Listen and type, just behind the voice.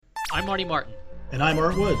I'm Marty Martin. And I'm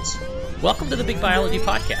Art Woods. Welcome to the Big Biology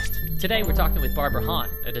Podcast. Today we're talking with Barbara Hahn,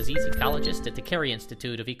 a disease ecologist at the Carey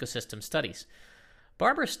Institute of Ecosystem Studies.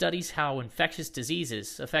 Barbara studies how infectious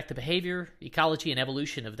diseases affect the behavior, ecology, and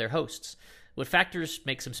evolution of their hosts, what factors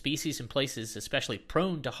make some species and places especially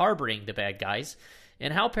prone to harboring the bad guys,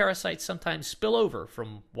 and how parasites sometimes spill over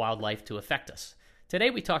from wildlife to affect us. Today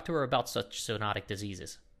we talk to her about such zoonotic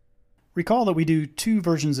diseases. Recall that we do two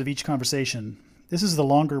versions of each conversation. This is the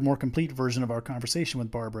longer, more complete version of our conversation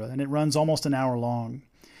with Barbara, and it runs almost an hour long.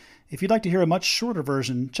 If you'd like to hear a much shorter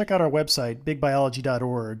version, check out our website,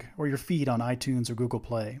 bigbiology.org, or your feed on iTunes or Google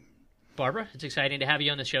Play. Barbara, it's exciting to have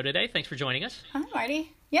you on the show today. Thanks for joining us. Hi,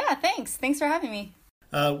 Marty. Yeah, thanks. Thanks for having me.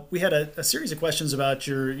 We had a series of questions about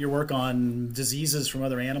your work on diseases from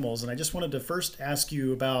other animals, and I just wanted to first ask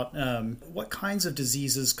you about what kinds of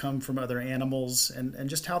diseases come from other animals and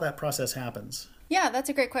just how that process happens. Yeah, that's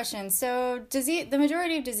a great question. So the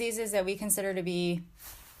majority of diseases that we consider to be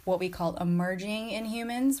what we call emerging in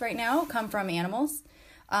humans right now come from animals.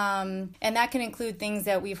 And that can include things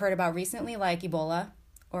that we've heard about recently, like Ebola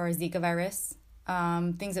or Zika virus,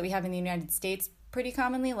 things that we have in the United States pretty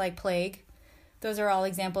commonly, like plague. Those are all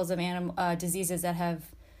examples of diseases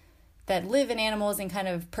that live in animals and kind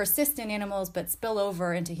of persist in animals but spill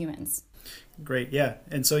over into humans. Great, yeah.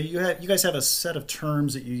 And so you guys have a set of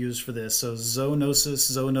terms that you use for this. So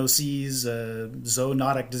zoonosis, zoonoses,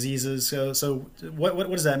 zoonotic diseases. So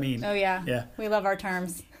what does that mean? Oh, yeah. Yeah. We love our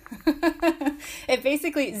terms. It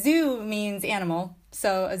basically, zoo means animal.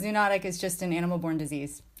 So a zoonotic is just an animal-borne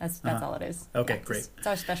disease. That's all it is. Okay, yeah, great. It's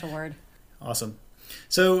our special word. Awesome.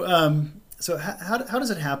 So so how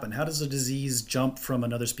does it happen? How does a disease jump from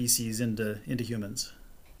another species into humans?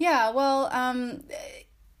 Yeah, well,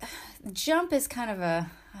 jump is kind of I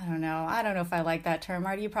don't know if I like that term.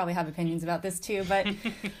 Marty, you probably have opinions about this too, but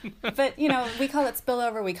we call it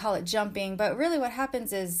spillover, we call it jumping, but really what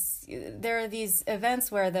happens is there are these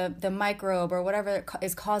events where the microbe or whatever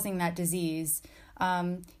is causing that disease,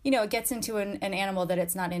 it gets into an animal that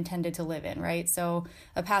it's not intended to live in, right? So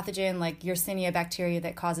a pathogen like Yersinia bacteria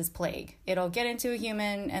that causes plague, it'll get into a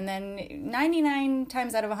human, and then 99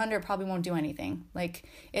 times out of 100 probably won't do anything. Like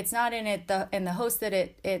it's not in the host that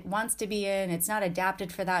it wants to be in. It's not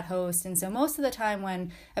adapted for that host, and so most of the time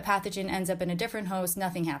when a pathogen ends up in a different host,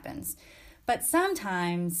 nothing happens. But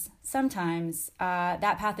sometimes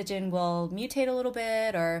that pathogen will mutate a little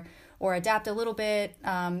bit or adapt a little bit.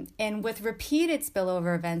 And with repeated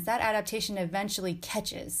spillover events, that adaptation eventually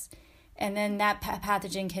catches. And then that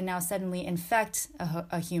pathogen can now suddenly infect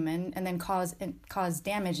a human and then cause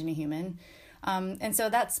damage in a human. And so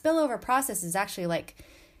that spillover process is actually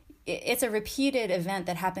it's a repeated event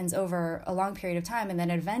that happens over a long period of time. And then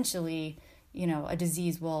eventually, a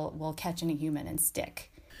disease will catch in a human and stick.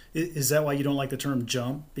 Is that why you don't like the term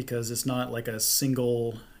jump? Because it's not like a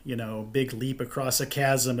single, big leap across a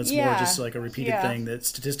chasm. It's more just like a repeated thing that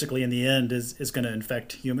statistically in the end is going to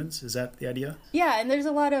infect humans. Is that the idea? Yeah, and there's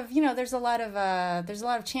a lot of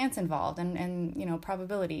chance involved and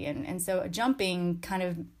probability. And so jumping kind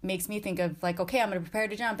of makes me think of okay, I'm going to prepare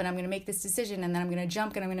to jump and I'm going to make this decision and then I'm going to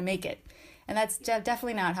jump and I'm going to make it. And that's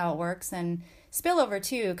definitely not how it works. And spillover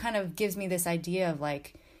too kind of gives me this idea of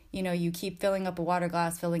you keep filling up a water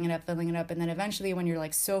glass, filling it up, and then eventually when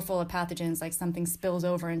you're so full of pathogens, something spills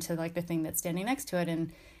over into the thing that's standing next to it.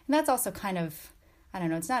 And that's also kind of, I don't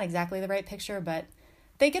know, it's not exactly the right picture, but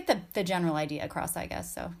they get the general idea across, I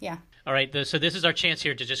guess. So, yeah. All right, so this is our chance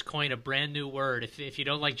here to just coin a brand new word. If you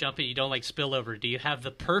don't like jumping, you don't like spillover. Do you have the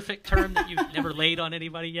perfect term that you've never laid on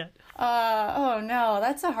anybody yet? Oh, no,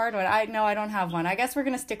 that's a hard one. I don't have one. I guess we're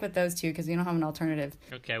going to stick with those two because we don't have an alternative.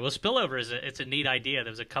 Okay, well, spillover it's a neat idea.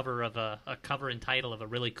 There was a cover of a cover and title of a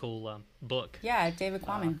really cool book. Yeah, David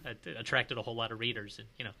Quammen. It attracted a whole lot of readers,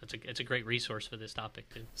 and it's a great resource for this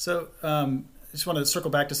topic too. So, I just want to circle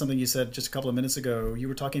back to something you said just a couple of minutes ago. You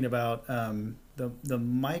were talking about the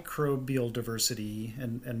microbial diversity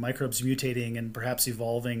and microbes mutating and perhaps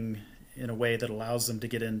evolving in a way that allows them to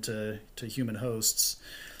get into human hosts.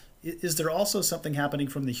 Is there also something happening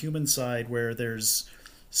from the human side where there's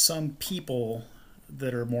some people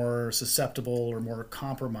that are more susceptible or more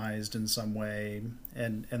compromised in some way,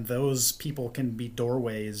 and those people can be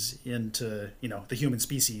doorways into the human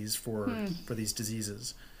species for these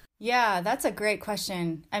diseases? Yeah, that's a great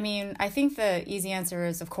question. I mean, I think the easy answer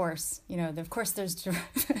is, of course. Of course there's...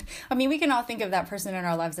 I mean, we can all think of that person in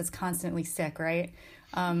our lives that's constantly sick, right?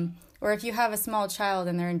 Or if you have a small child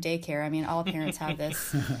and they're in daycare, I mean, all parents have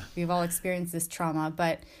this. We've all experienced this trauma.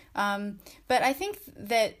 But I think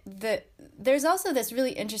that there's also this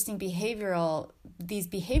really interesting behavioral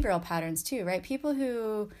patterns too, right? People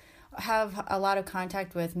who have a lot of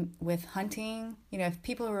contact with hunting. You know, if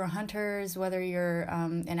people who are hunters, whether you're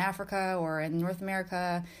in Africa or in North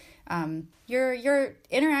America, you're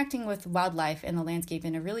interacting with wildlife in the landscape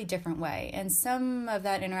in a really different way. And some of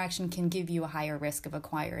that interaction can give you a higher risk of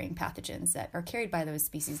acquiring pathogens that are carried by those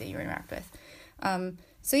species that you interact with.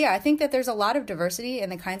 So yeah, I think that there's a lot of diversity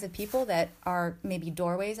in the kinds of people that are maybe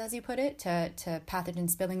doorways, as you put it, to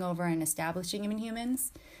pathogens spilling over and establishing them in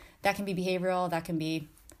humans. That can be behavioral, that can be,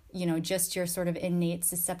 you know, just your sort of innate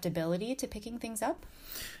susceptibility to picking things up.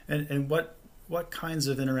 And what kinds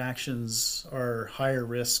of interactions are higher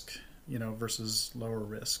risk, you know, versus lower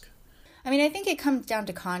risk? I mean, I think it comes down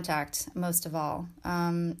to contact most of all.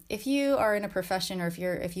 If you are in a profession, or if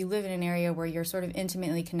you live in an area where you're sort of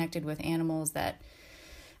intimately connected with animals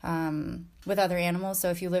with other animals, so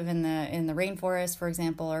if you live in the rainforest, for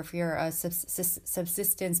example, or if you're a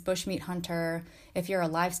subsistence bushmeat hunter, if you're a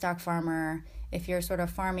livestock farmer, if you're sort of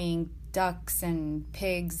farming ducks and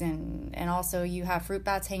pigs, and also you have fruit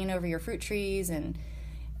bats hanging over your fruit trees and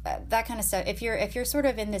that kind of stuff. If you're sort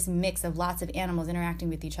of in this mix of lots of animals interacting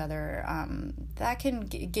with each other, that can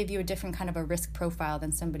give you a different kind of a risk profile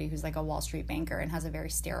than somebody who's like a Wall Street banker and has a very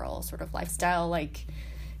sterile sort of lifestyle. Like,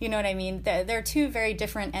 you know what I mean? They're two very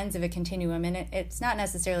different ends of a continuum, and it's not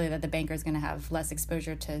necessarily that the banker is going to have less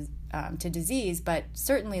exposure to disease, but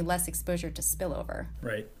certainly less exposure to spillover.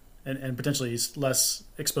 Right, and potentially less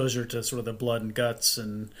exposure to sort of the blood and guts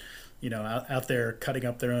and, you know, out there cutting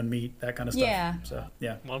up their own meat, that kind of stuff. Yeah. So,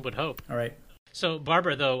 yeah. One would hope. All right. So,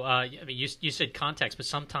 Barbara, though, I mean, you said context, but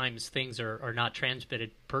sometimes things are not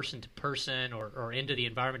transmitted person to person or into the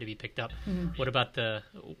environment to be picked up. Mm-hmm. What about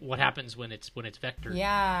what happens when it's vectored?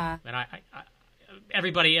 Yeah. And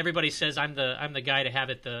everybody says I'm the guy to have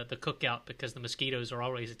at the cookout because the mosquitoes are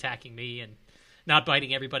always attacking me and not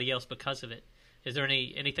biting everybody else because of it. Is there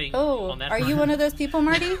anything on that front? Are you one of those people,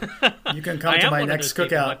 Marty? You can come to my next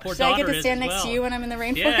cookout. Should I get to stand next to you when I'm in the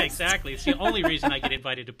rainforest? Yeah, exactly. It's the only reason I get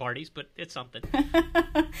invited to parties, but it's something.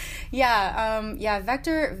 Yeah,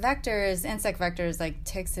 vectors, insect vectors like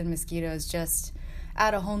ticks and mosquitoes just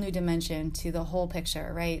add a whole new dimension to the whole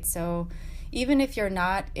picture, right? So even if you're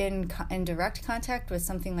not in direct contact with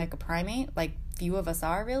something like a primate, like few of us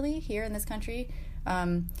are really here in this country,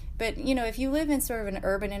 but, you know, if you live in sort of an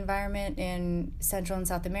urban environment in Central and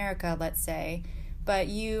South America, let's say, but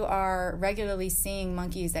you are regularly seeing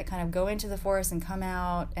monkeys that kind of go into the forest and come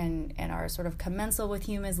out and are sort of commensal with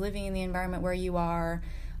humans living in the environment where you are,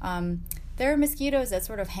 there are mosquitoes that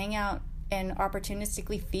sort of hang out and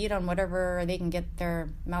opportunistically feed on whatever they can get their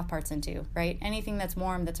mouth parts into, right? Anything that's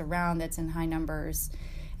warm, that's around, that's in high numbers.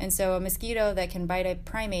 And so a mosquito that can bite a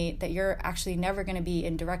primate that you're actually never going to be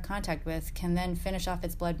in direct contact with can then finish off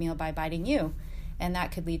its blood meal by biting you, and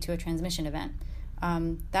that could lead to a transmission event.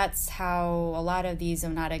 That's how a lot of these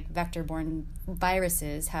zoonotic vector-borne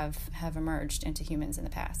viruses have emerged into humans in the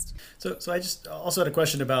past. So I just also had a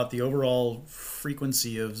question about the overall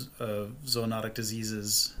frequency of zoonotic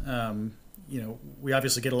diseases. You know, we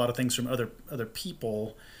obviously get a lot of things from other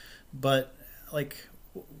people, but like,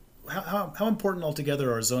 how important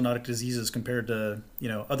altogether are zoonotic diseases compared to, you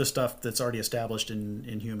know, other stuff that's already established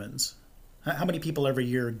in humans? How many people every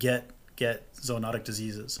year get zoonotic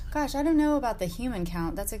diseases? Gosh, I don't know about the human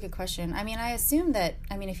count. That's a good question. I mean, I assume that,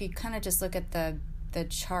 if you kind of just look at the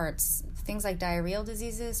charts, things like diarrheal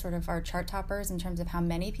diseases sort of are chart toppers in terms of how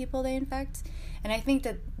many people they infect. And I think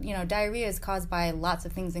that, you know, diarrhea is caused by lots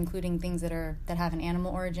of things, including things that have an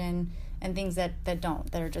animal origin and things that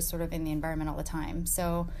don't, that are just sort of in the environment all the time.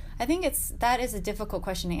 So I think that is a difficult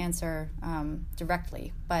question to answer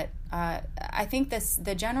directly. But I think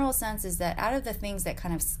the general sense is that out of the things that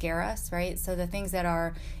kind of scare us, right? So the things that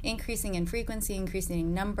are increasing in frequency, increasing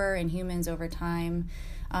in number in humans over time,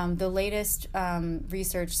 the latest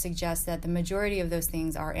research suggests that the majority of those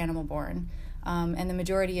things are animal-borne, and the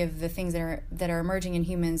majority of the things that are emerging in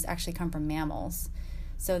humans actually come from mammals.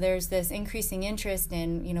 So there's this increasing interest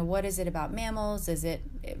in, you know, what is it about mammals?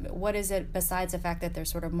 What is it besides the fact that they're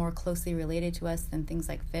sort of more closely related to us than things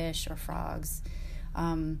like fish or frogs?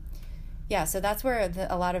 So that's where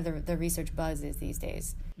a lot of the research buzz is these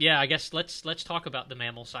days. Yeah, I guess let's talk about the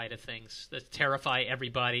mammal side of things that terrify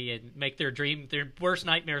everybody and make their worst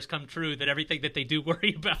nightmares come true, that everything that they do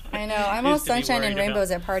worry about. I know. I'm all sunshine and rainbows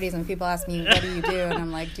at parties when people ask me, what do you do? And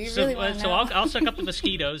I'm like, do you really want to know? So I'll suck up the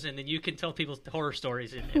mosquitoes, and then you can tell people horror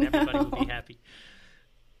stories, and everybody will be happy.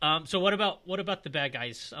 So what about the bad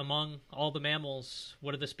guys among all the mammals?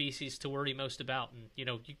 What are the species to worry most about? And you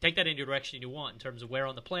take that in your direction you want in terms of where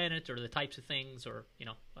on the planet or the types of things, or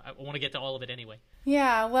I want to get to all of it anyway.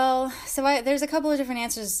 Yeah, well, so there's a couple of different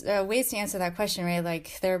answers, ways to answer that question, right?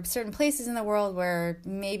 Like there are certain places in the world where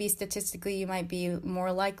maybe statistically you might be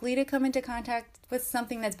more likely to come into contact with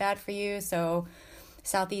something that's bad for you. So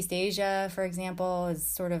Southeast Asia, for example, is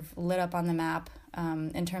sort of lit up on the map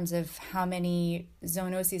in terms of how many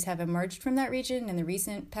zoonoses have emerged from that region in the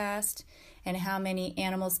recent past and how many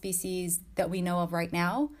animal species that we know of right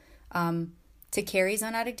now to carry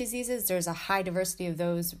zoonotic diseases. There's a high diversity of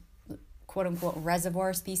those quote-unquote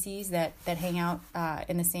reservoir species that hang out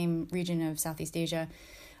in the same region of Southeast Asia.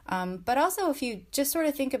 But also, if you just sort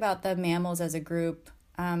of think about the mammals as a group,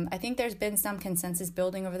 I think there's been some consensus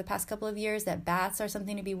building over the past couple of years that bats are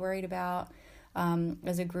something to be worried about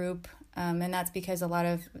as a group. And that's because a lot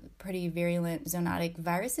of pretty virulent zoonotic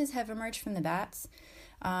viruses have emerged from the bats.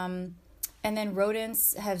 And then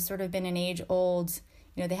rodents have sort of been an age-old,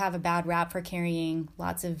 they have a bad rap for carrying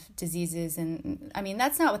lots of diseases. And I mean,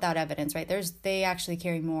 that's not without evidence, right? They actually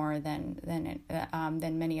carry more than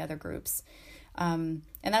many other groups. And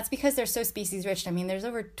that's because they're so species rich. I mean, there's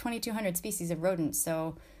over 2,200 species of rodents.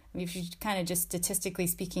 So if you kind of just statistically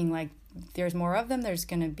speaking, like there's more of them, there's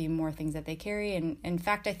going to be more things that they carry. And in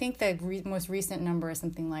fact, I think the most recent number is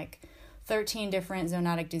something like 13 different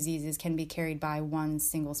zoonotic diseases can be carried by one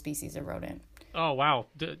single species of rodent. Oh, wow.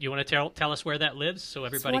 Do you want to tell us where that lives so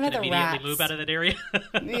everybody can immediately move out of that area?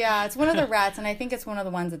 Yeah, it's one of the rats, and I think it's one of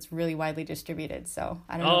the ones that's really widely distributed. So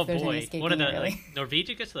I don't know if there's any escaping one of the really.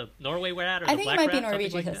 Norvegicus, the Norway rat, or I the think black it might rat, be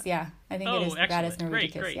Norvegicus, like yeah. I think it is Rattus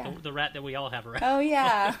Norvegicus, great. yeah. The rat that we all have around. Oh,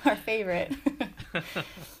 yeah, our favorite.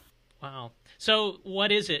 Wow. So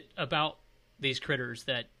what is it about these critters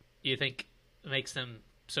that you think makes them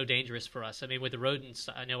so dangerous for us? I mean, with the rodents,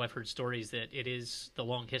 I know I've heard stories that it is the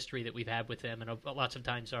long history that we've had with them, and lots of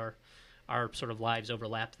times our sort of lives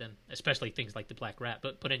overlap them, especially things like the black rat.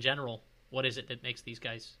 But in general, what is it that makes these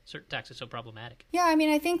guys, certain taxa, so problematic? Yeah, I mean,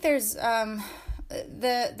 I think there's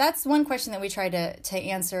that's one question that we tried to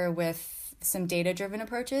answer with some data-driven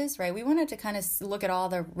approaches, right? We wanted to kind of look at all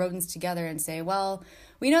the rodents together and say, well,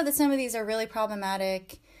 we know that some of these are really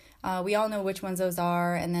problematic. We all know which ones those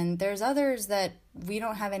are, and then there's others that we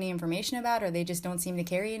don't have any information about, or they just don't seem to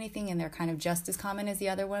carry anything, and they're kind of just as common as the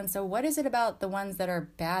other ones. So what is it about the ones that are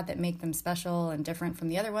bad that make them special and different from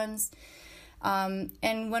the other ones? And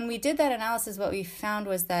when we did that analysis, what we found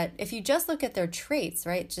was that if you just look at their traits,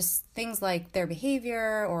 right, just things like their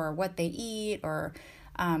behavior or what they eat or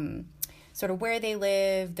sort of where they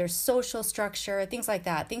live, their social structure, things like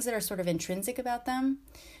that, things that are sort of intrinsic about them,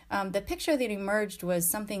 the picture that emerged was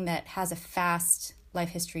something that has a fast life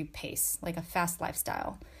history pace, like a fast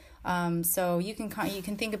lifestyle. So you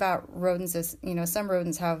can think about rodents as, some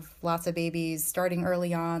rodents have lots of babies starting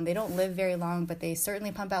early on. They don't live very long, but they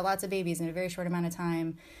certainly pump out lots of babies in a very short amount of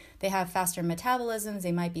time. They have faster metabolisms.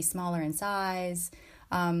 They might be smaller in size.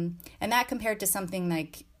 And that compared to something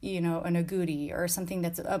like, an agouti or something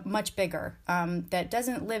that's much bigger, that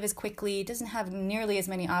doesn't live as quickly, doesn't have nearly as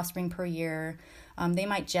many offspring per year. They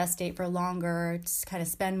might gestate for longer, just kind of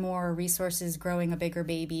spend more resources growing a bigger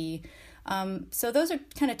baby. So those are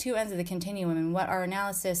kind of two ends of the continuum. And what our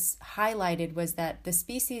analysis highlighted was that the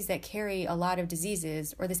species that carry a lot of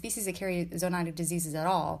diseases, or the species that carry zoonotic diseases at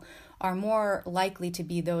all, are more likely to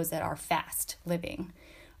be those that are fast living.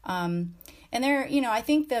 And there, I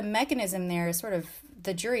think the mechanism there is sort of,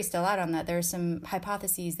 the jury's still out on that. There are some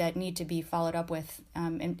hypotheses that need to be followed up with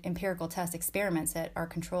empirical test experiments that are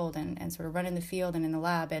controlled and sort of run in the field and in the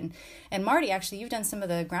lab. And Marty, actually, you've done some of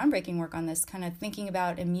the groundbreaking work on this, kind of thinking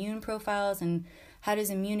about immune profiles and how does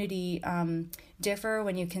immunity differ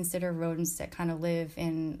when you consider rodents that kind of live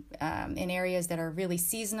in areas that are really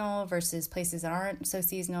seasonal versus places that aren't so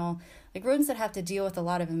seasonal. Like rodents that have to deal with a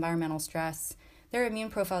lot of environmental stress, their immune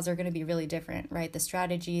profiles are going to be really different, right? The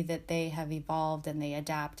strategy that they have evolved and they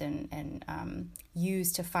adapt and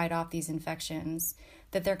use to fight off these infections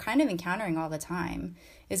that they're kind of encountering all the time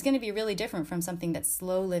is going to be really different from something that's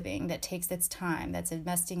slow living, that takes its time, that's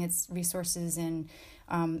investing its resources in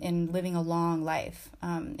living a long life.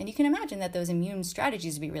 And you can imagine that those immune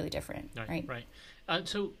strategies would be really different, right? Right.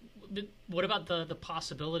 So what about the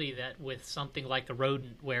possibility that with something like the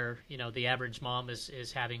rodent where, the average mom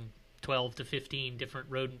is having 12 to 15 different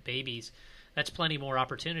rodent babies, that's plenty more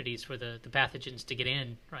opportunities for the pathogens to get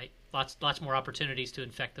in, right? Lots more opportunities to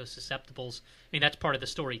infect those susceptibles. I mean, that's part of the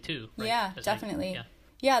story too, right? Yeah, definitely.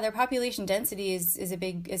 Yeah, their population density is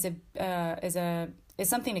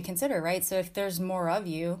something to consider, right? So if there's more of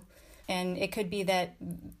you, and it could be that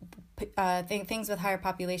things with higher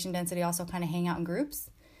population density also kind of hang out in groups.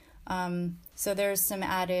 So there's some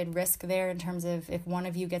added risk there in terms of if one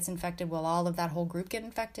of you gets infected, will all of that whole group get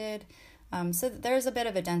infected? So there's a bit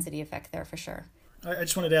of a density effect there for sure. I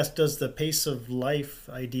just wanted to ask, does the pace of life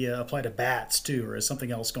idea apply to bats too, or is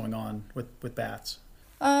something else going on with bats?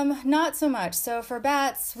 Not so much. So for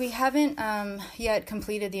bats, we haven't yet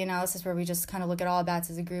completed the analysis where we just kind of look at all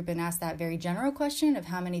bats as a group and ask that very general question of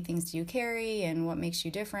how many things do you carry and what makes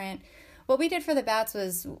you different. What we did for the bats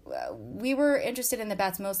was we were interested in the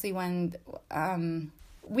bats mostly when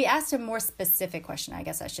we asked a more specific question, I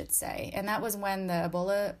guess I should say. And that was when the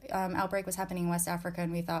Ebola outbreak was happening in West Africa.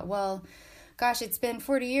 And we thought, well, gosh, it's been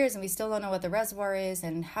 40 years and we still don't know what the reservoir is.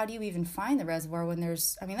 And how do you even find the reservoir when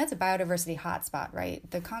that's a biodiversity hotspot, right?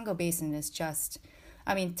 The Congo Basin is just,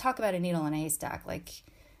 talk about a needle in a haystack. Like,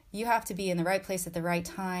 you have to be in the right place at the right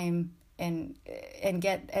time and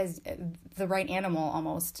get as the right animal,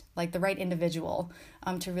 almost like the right individual,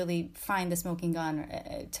 to really find the smoking gun,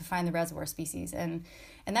 to find the reservoir species. And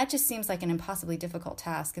that just seems like an impossibly difficult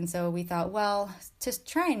task. And so we thought, well, to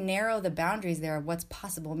try and narrow the boundaries there of what's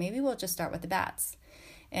possible, maybe we'll just start with the bats.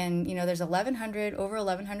 And, there's over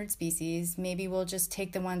 1,100 species. Maybe we'll just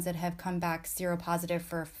take the ones that have come back seropositive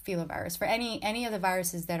for filovirus, for any of the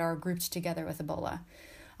viruses that are grouped together with Ebola.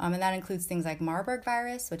 And that includes things like Marburg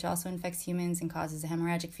virus, which also infects humans and causes a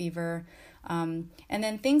hemorrhagic fever. And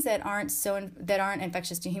then things that aren't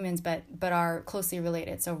infectious to humans, but are closely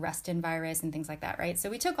related. So Reston virus and things like that, right? So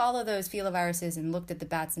we took all of those filoviruses and looked at the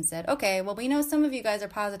bats and said, okay, well, we know some of you guys are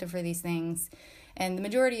positive for these things and the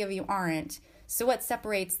majority of you aren't. So what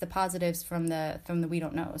separates the positives from the we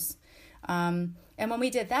don't knows? And when we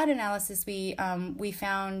did that analysis, we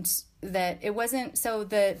found that it wasn't, so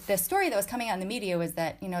the story that was coming out in the media was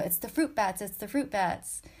that, it's the fruit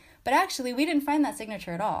bats. But actually, we didn't find that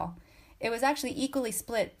signature at all. It was actually equally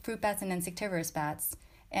split fruit bats and insectivorous bats.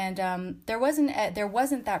 And there wasn't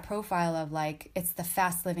that profile of like, it's the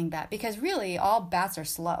fast living bat, because really all bats are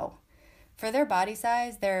slow. For their body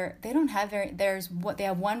size, they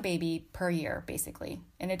have one baby per year, basically.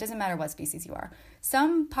 And it doesn't matter what species you are.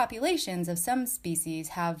 Some populations of some species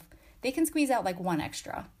they can squeeze out like one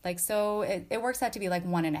extra. Like, so it works out to be like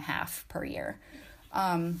 1.5 per year.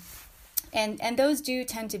 And those do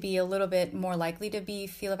tend to be a little bit more likely to be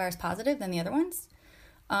filovirus positive than the other ones.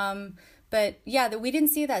 But yeah, we didn't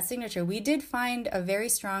see that signature. We did find a very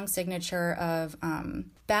strong signature of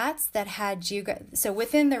bats that had so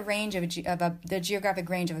within the range of the geographic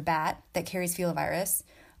range of a bat that carries filovirus,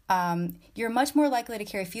 you're much more likely to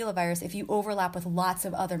carry filovirus if you overlap with lots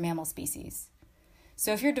of other mammal species.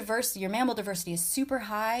 So if your mammal diversity is super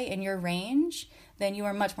high in your range, then you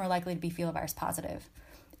are much more likely to be filovirus positive.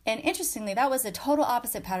 And interestingly, that was the total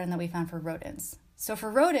opposite pattern that we found for rodents. So for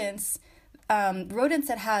rodents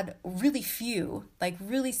that had really few, like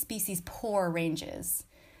really species poor ranges,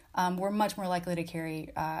 were much more likely to carry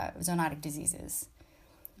zoonotic diseases.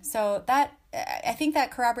 So I think that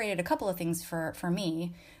corroborated a couple of things for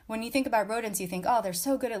me. When you think about rodents, you think, oh, they're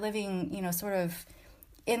so good at living, sort of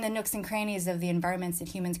in the nooks and crannies of the environments that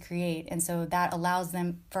humans create. And so that allows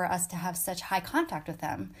for us to have such high contact with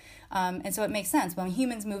them. And so it makes sense. When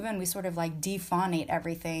humans move in, we sort of like defaunate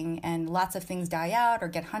everything and lots of things die out or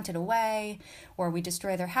get hunted away, or we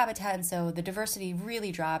destroy their habitat. And so the diversity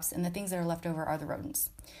really drops and the things that are left over are the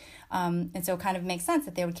rodents. And so it kind of makes sense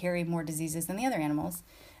that they would carry more diseases than the other animals.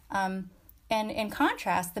 And in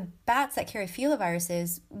contrast, the bats that carry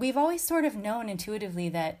filoviruses, we've always sort of known intuitively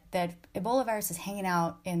that Ebola virus is hanging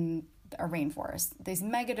out in a rainforest, these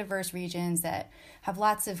mega diverse regions that have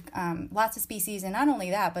lots of species. And not only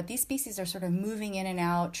that, but these species are sort of moving in and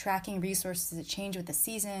out, tracking resources that change with the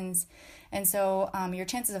seasons. And so your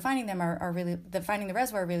chances of finding them finding the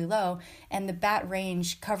reservoir are really low. And the bat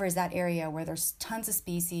range covers that area where there's tons of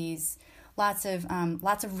species, lots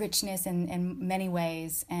of richness in many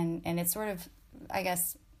ways, and it's sort of, I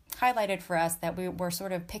guess, highlighted for us that we're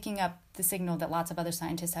sort of picking up the signal that lots of other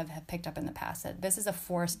scientists have picked up in the past, that this is a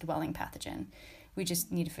forest-dwelling pathogen. We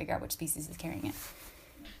just need to figure out which species is carrying it.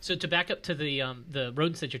 So to back up to the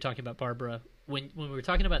rodents that you're talking about, Barbara, when we were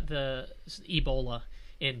talking about the Ebola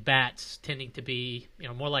in bats tending to be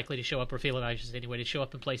more likely to show up, or filoviruses anyway, to show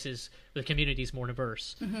up in places where the community is more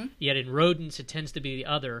diverse, yet in rodents it tends to be the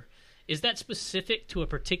other. Is that specific to a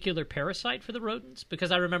particular parasite for the rodents?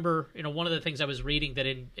 Because I remember, one of the things I was reading that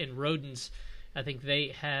in rodents, I think they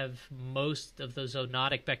have most of the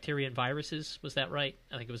zoonotic bacteria and viruses. Was that right?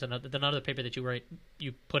 I think it was another paper that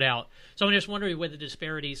you put out. So I'm just wondering whether the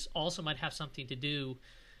disparities also might have something to do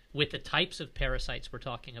with the types of parasites we're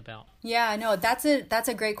talking about? Yeah, no, that's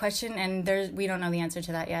a great question, and we don't know the answer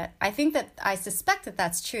to that yet. I suspect that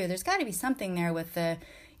that's true. There's got to be something there with the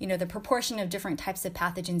proportion of different types of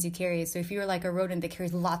pathogens you carry. So if you're like a rodent that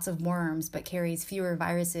carries lots of worms but carries fewer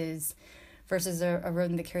viruses versus a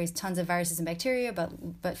rodent that carries tons of viruses and bacteria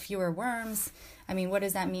but fewer worms, I mean, what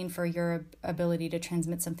does that mean for your ability to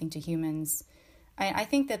transmit something to humans? I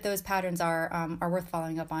think that those patterns are worth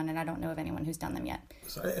following up on, and I don't know of anyone who's done them yet.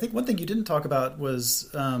 So I think one thing you didn't talk about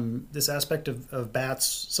was this aspect of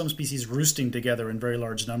bats, some species roosting together in very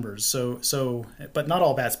large numbers. So, but not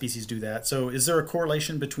all bat species do that. So is there a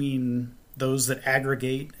correlation between those that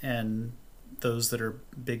aggregate and those that are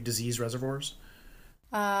big disease reservoirs?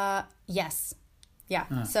 Yes.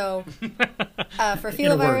 Yeah. So for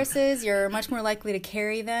filoviruses, you're much more likely to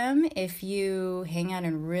carry them if you hang out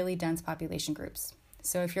in really dense population groups.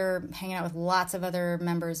 So if you're hanging out with lots of other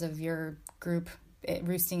members of your group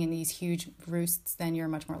roosting in these huge roosts, then you're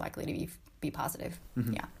much more likely to be positive.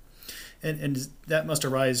 Mm-hmm. Yeah. And that must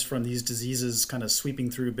arise from these diseases kind of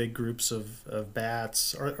sweeping through big groups of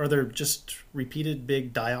bats. Are there just repeated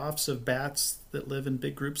big die-offs of bats that live in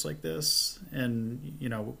big groups like this? And,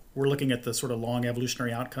 we're looking at the sort of long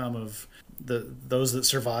evolutionary outcome of those that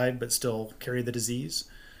survive but still carry the disease.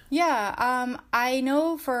 Yeah, I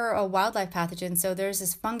know for a wildlife pathogen, so there's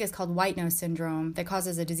this fungus called white nose syndrome that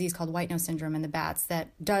causes a disease called white nose syndrome in the bats that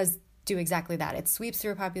does do exactly that. It sweeps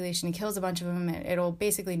through a population and kills a bunch of them. It'll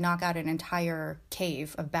basically knock out an entire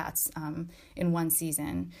cave of bats in one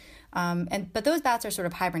season. But those bats are sort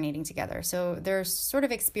of hibernating together. So they're sort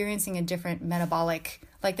of experiencing a different metabolic,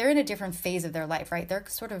 like they're in a different phase of their life, right? They're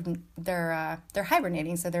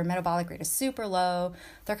hibernating. So their metabolic rate is super low.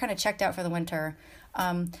 They're kind of checked out for the winter.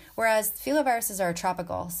 Whereas filoviruses are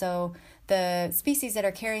tropical. So the species that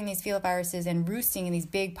are carrying these filoviruses and roosting in these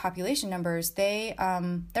big population numbers, they're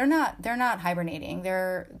not hibernating.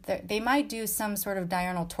 They might do some sort of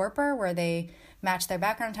diurnal torpor where they match their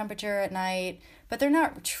background temperature at night, but they're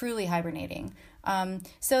not truly hibernating.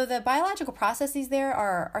 So the biological processes there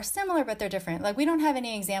are similar, but they're different. Like we don't have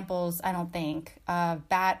any examples, I don't think, of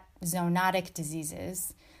bat zoonotic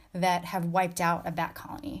diseases that have wiped out a bat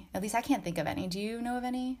colony. At least I can't think of any. Do you know of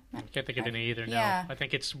any? I can't think of any either, no. Yeah. I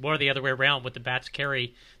think it's more the other way around. What the bats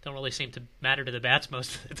carry don't really seem to matter to the bats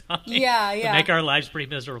most of the time. Yeah. They make our lives pretty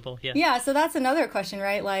miserable. Yeah, so that's another question,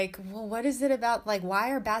 right? Like, well, what is it about, like,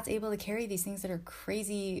 why are bats able to carry these things that are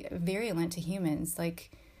crazy virulent to humans?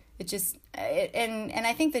 Like, and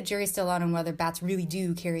I think the jury's still out on whether bats really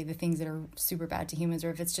do carry the things that are super bad to humans or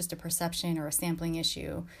if it's just a perception or a sampling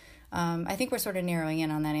issue. I think we're sort of narrowing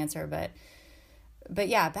in on that answer, but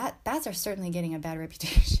yeah, bats are certainly getting a bad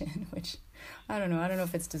reputation, which I don't know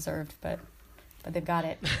if it's deserved, but they've got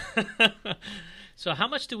it. So how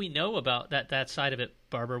much do we know about that side of it,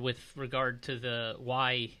 Barbara, with regard to the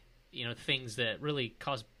why, things that really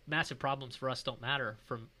cause massive problems for us don't matter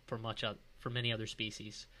for many other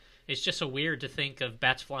species? It's just so weird to think of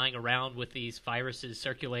bats flying around with these viruses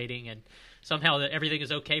circulating and somehow that everything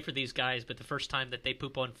is okay for these guys, but the first time that they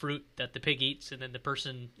poop on fruit that the pig eats and then the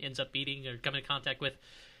person ends up eating or coming in contact with,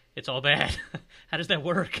 it's all bad. How does that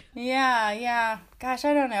work? Yeah. Gosh,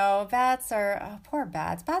 I don't know. Poor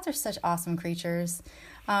bats. Bats are such awesome creatures.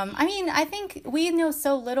 I think we know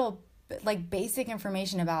so little like basic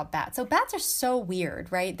information about bats. So bats are so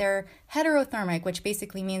weird, right? They're heterothermic, which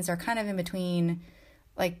basically means they're kind of in between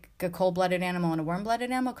like a cold-blooded animal and a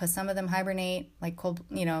warm-blooded animal, because some of them hibernate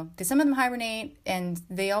some of them hibernate and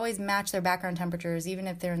they always match their background temperatures even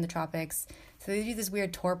if they're in the tropics. So they do this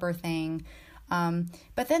weird torpor thing.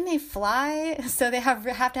 But then they fly, so they have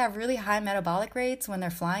to have really high metabolic rates when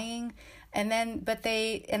they're flying. And then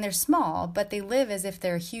they're small, but they live as if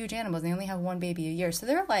they're huge animals. They only have one baby a year. So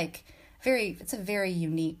they're like it's a very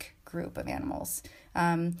unique group of animals.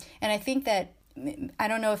 And I think that I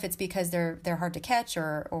don't know if it's because they're hard to catch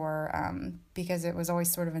or because it was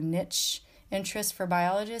always sort of a niche interest for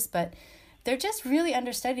biologists, but they're just really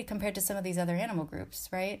understudied compared to some of these other animal groups,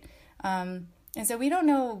 right? And so we don't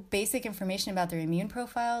know basic information about their immune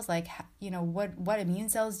profiles, like what immune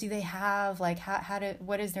cells do they have, like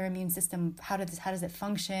what is their immune system, how does it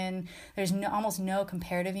function? There's almost no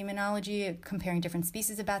comparative immunology comparing different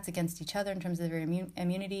species of bats against each other in terms of their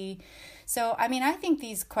immunity. So I think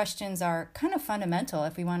these questions are kind of fundamental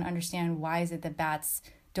if we want to understand why is it that bats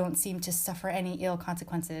don't seem to suffer any ill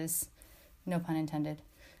consequences, no pun intended.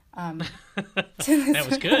 That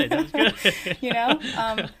was good.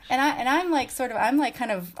 And I'm like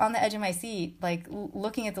kind of on the edge of my seat, like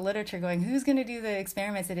looking at the literature going, who's going to do the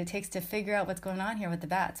experiments that it takes to figure out what's going on here with the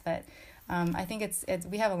bats? But I think it's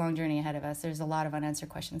we have a long journey ahead of us. There's a lot of unanswered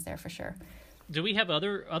questions there for sure. do we have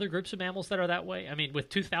other groups of mammals that are that way? I mean, with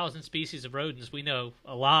 2,000 species of rodents, we know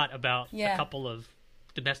a lot about a couple of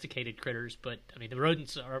domesticated critters, but I mean, the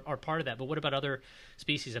rodents are part of that. But what about other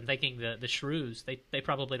species? I'm thinking the shrews. They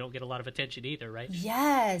probably don't get a lot of attention either, right?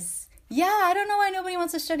 Yes. Yeah, I don't know why nobody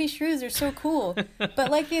wants to study shrews. They're so cool.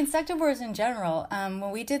 But like the insectivores in general,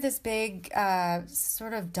 when we did this big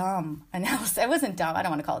sort of dumb analysis, it wasn't dumb, I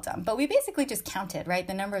don't want to call it dumb, but we basically just counted, right,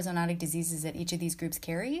 the number of zoonotic diseases that each of these groups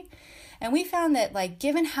carry. And we found that, like,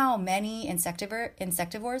 given how many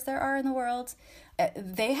insectivores there are in the world,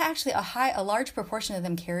 they actually, a large proportion of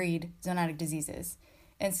them carried zoonotic diseases.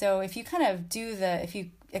 And so if you kind of if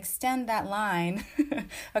you extend that line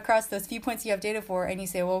across those few points you have data for, and you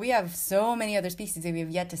say, well, we have so many other species that we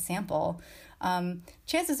have yet to sample,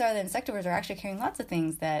 chances are that insectivores are actually carrying lots of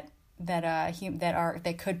things that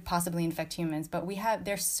could possibly infect humans, but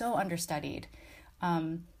they're so understudied.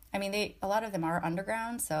 I mean, a lot of them are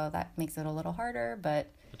underground, so that makes it a little harder,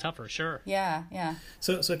 but tougher, sure. Yeah.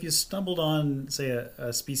 So if you stumbled on, say,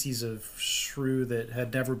 a species of shrew that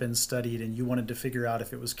had never been studied, and you wanted to figure out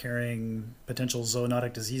if it was carrying potential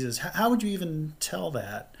zoonotic diseases, how would you even tell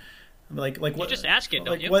that? Like what? You just ask it,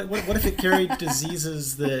 don't you? What if it carried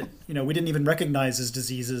diseases that we didn't even recognize as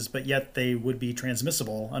diseases, but yet they would be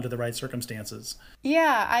transmissible under the right circumstances?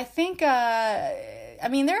 Yeah, I think. I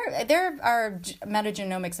mean, there are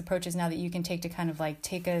metagenomics approaches now that you can take to kind of like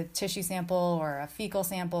take a tissue sample or a fecal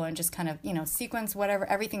sample and just kind of, sequence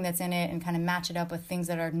everything that's in it and kind of match it up with things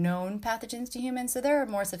that are known pathogens to humans. So there are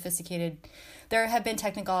more sophisticated, there have been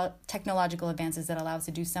technological advances that allow us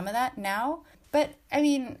to do some of that now. But I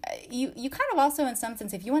mean, you kind of also, in some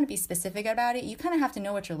sense, if you want to be specific about it, you kind of have to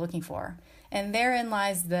know what you're looking for. And therein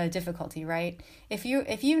lies the difficulty, right? If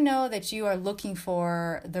you know that you are looking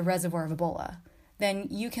for the reservoir of Ebola, then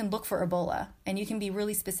you can look for Ebola, and you can be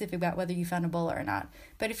really specific about whether you found Ebola or not.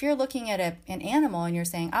 But if you're looking at an animal and you're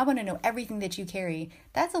saying, I want to know everything that you carry,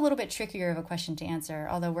 that's a little bit trickier of a question to answer,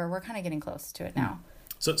 although we're kind of getting close to it now.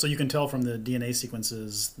 So you can tell from the DNA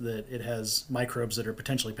sequences that it has microbes that are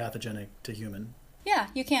potentially pathogenic to human. Yeah,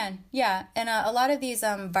 you can. Yeah, and a lot of these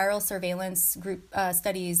viral surveillance group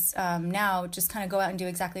studies now just kind of go out and do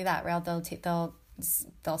exactly that, right?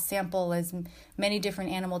 They'll sample as many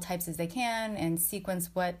different animal types as they can and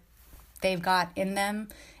sequence what they've got in them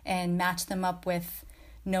and match them up with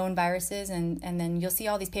known viruses, and then you'll see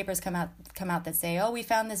all these papers come out that say, oh, we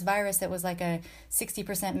found this virus that was like a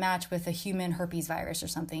 60% match with a human herpes virus or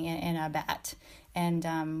something in a bat.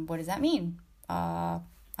 And what does that mean? I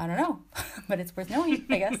don't know, but it's worth knowing,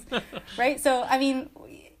 I guess. Right? So, I mean,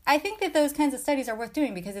 I think that those kinds of studies are worth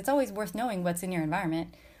doing because it's always worth knowing what's in your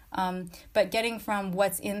environment. But getting from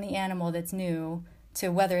what's in the animal that's new to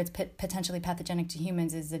whether it's potentially pathogenic to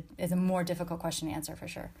humans is a more difficult question to answer for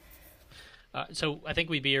sure. So I think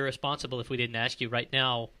we'd be irresponsible if we didn't ask you right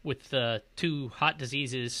now, with the two hot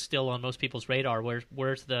diseases still on most people's radar,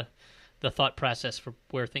 where's the thought process for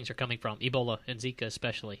where things are coming from? Ebola and Zika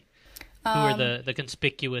especially. Who are the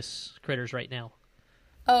conspicuous critters right now?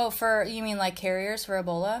 Oh, you mean like carriers for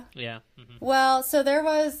Ebola? Yeah. Mm-hmm. Well, so there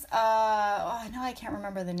was, I can't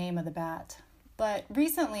remember the name of the bat. But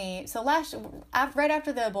recently, right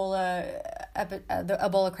after the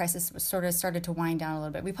Ebola crisis sort of started to wind down a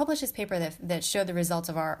little bit, we published this paper that showed the results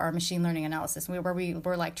of our machine learning analysis, where we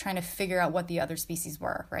were like trying to figure out what the other species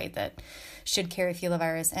were, right, that should carry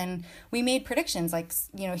filovirus. And we made predictions like,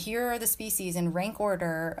 here are the species in rank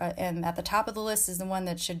order, and at the top of the list is the one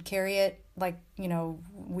that should carry it. Like,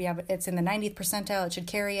 it's in the 90th percentile, it should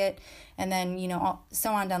carry it. And then,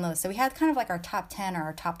 so on down the list. So we had kind of like our top 10 or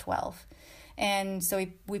our top 12. And so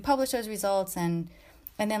we published those results, and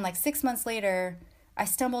then like 6 months later, I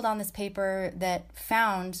stumbled on this paper that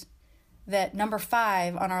found that number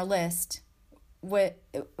 5 on our list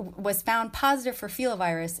was found positive for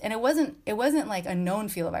filovirus, and it wasn't like a known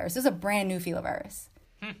filovirus. It was a brand new filovirus.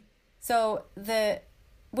 So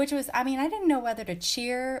which was, I mean, I didn't know whether to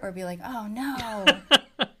cheer or be like, oh no.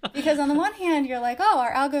 Because on the one hand, you're like, oh,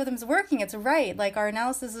 our algorithm's working, it's right. Like, our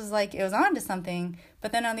analysis is like, it was on to something.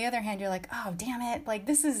 But then on the other hand, you're like, oh, damn it. Like,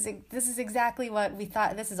 this is exactly what we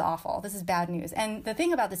thought. This is awful. This is bad news. And the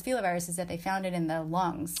thing about this filovirus is that they found it in the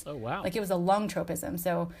lungs. Oh, wow. Like, it was a lung tropism.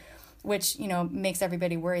 So, which, makes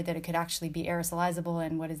everybody worried that it could actually be aerosolizable.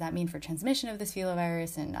 And what does that mean for transmission of this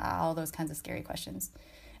filovirus? And all those kinds of scary questions.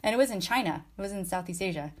 And it was in China. It was in Southeast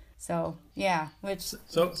Asia. So, yeah, which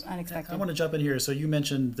was unexpected. I want to jump in here. So you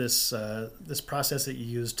mentioned this process that you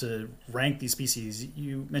use to rank these species.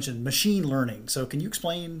 You mentioned machine learning. So can you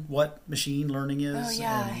explain what machine learning is? Oh,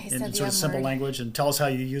 yeah. In sort of simple language, and tell us how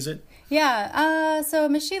you use it? Yeah. So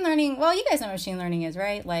machine learning, well, you guys know what machine learning is,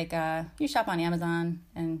 right? Like, you shop on Amazon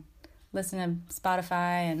and listen to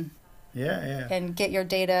Spotify and get your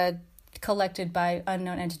data collected by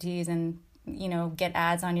unknown entities and, get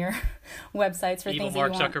ads on your websites for Evil things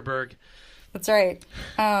Mark that you want. Zuckerberg. That's right.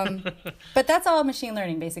 But that's all machine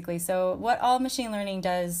learning, basically. So what all machine learning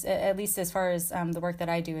does, at least as far as the work that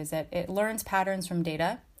I do, is that it learns patterns from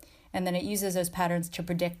data, and then it uses those patterns to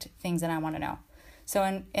predict things that I want to know.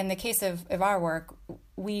 So in the case of our work,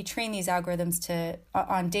 we train these algorithms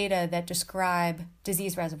on data that describe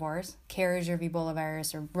disease reservoirs, carriers of Ebola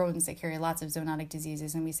virus or rodents that carry lots of zoonotic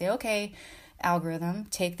diseases. And we say, okay, algorithm,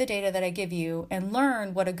 take the data that I give you and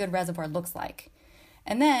learn what a good reservoir looks like.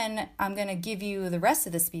 And then I'm going to give you the rest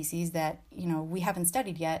of the species that, we haven't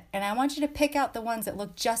studied yet. And I want you to pick out the ones that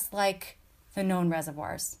look just like the known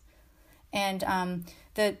reservoirs. And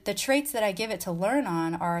the traits that I give it to learn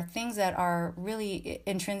on are things that are really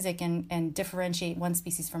intrinsic and differentiate one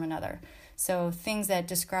species from another. So things that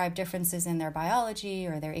describe differences in their biology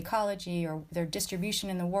or their ecology or their distribution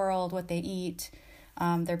in the world, what they eat,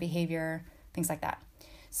 their behavior, things like that.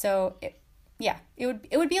 So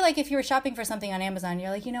it would be like if you were shopping for something on Amazon, you're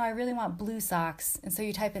like, I really want blue socks. And so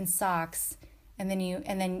you type in socks. And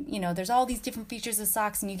then there's all these different features of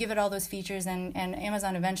socks, and you give it all those features, and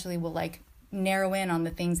Amazon eventually will narrow in on the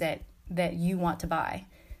things that you want to buy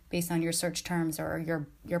based on your search terms or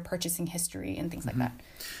your purchasing history and things like that.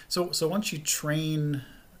 So once you train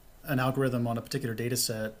an algorithm on a particular data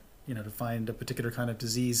set, to find a particular kind of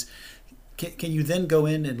disease, can you then go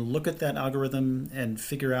in and look at that algorithm and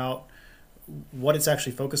figure out what it's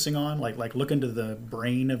actually focusing on, like look into the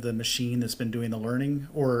brain of the machine that's been doing the learning,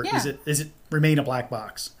 or is it remain a black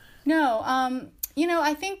box? No,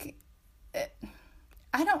 I think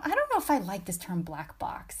I don't know if I like this term black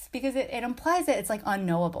box, because it implies that it's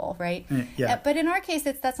unknowable, right? Yeah. But in our case,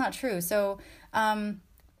 that's not true. So, maybe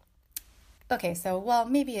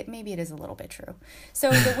it is a little bit true.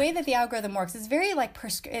 So the way that the algorithm works is very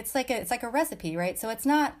it's like a recipe, right? So it's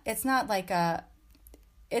not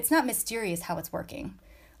mysterious how it's working.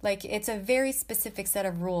 It's a very specific set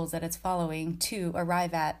of rules that it's following to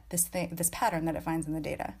arrive at this pattern that it finds in the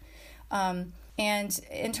data. And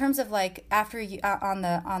in terms of after you on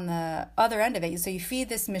the other end of it, so you feed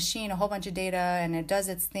this machine a whole bunch of data and it does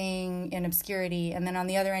its thing in obscurity, and then on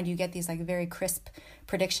the other end you get these very crisp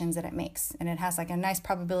predictions that it makes, and it has a nice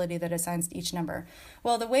probability that it assigns to each number.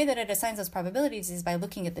 Well, the way that it assigns those probabilities is by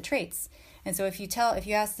looking at the traits. And so if you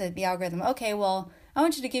ask the algorithm, okay, well, I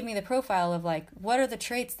want you to give me the profile of what are the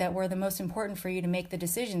traits that were the most important for you to make the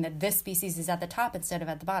decision that this species is at the top instead of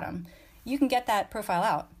at the bottom, you can get that profile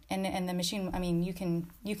out. And the machine,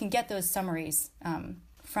 you can get those summaries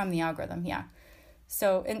from the algorithm, yeah.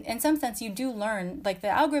 So in some sense, you do learn, the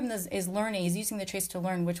algorithm is learning, is using the traits to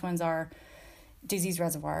learn which ones are disease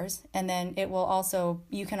reservoirs. And then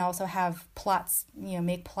you can also have plots,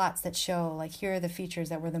 make plots that show, here are the features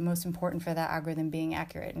that were the most important for that algorithm being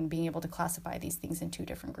accurate and being able to classify these things in two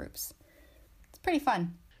different groups. It's pretty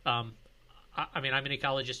fun. I'm an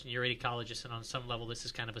ecologist and you're an ecologist, and on some level this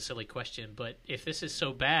is kind of a silly question, but if this is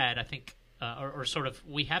so bad, I think,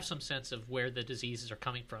 we have some sense of where the diseases are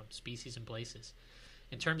coming from, species and places.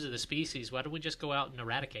 In terms of the species, why don't we just go out and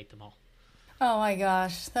eradicate them all? Oh my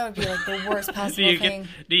gosh, that would be the worst possible thing.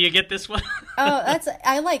 Do you get this one?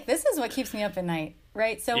 This is what keeps me up at night,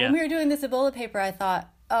 right? So when we were doing this Ebola paper, I thought,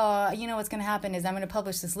 what's going to happen is I'm going to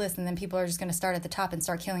publish this list, and then people are just going to start at the top and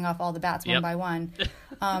start killing off all the bats one by one.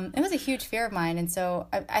 It was a huge fear of mine. And so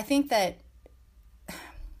I think that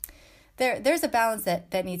there's a balance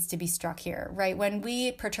that needs to be struck here, right? When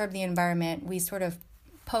we perturb the environment, we sort of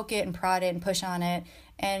poke it and prod it and push on it.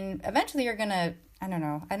 And eventually you're going to, I don't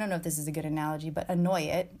know if this is a good analogy, but annoy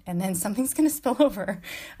it, and then something's going to spill over.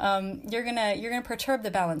 You're going to perturb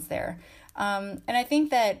the balance there. And I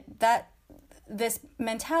think that this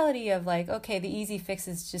mentality of okay, the easy fix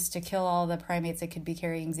is just to kill all the primates that could be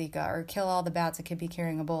carrying Zika or kill all the bats that could be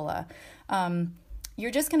carrying Ebola.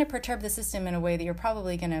 You're just going to perturb the system in a way that you're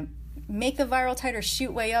probably going to make the viral titer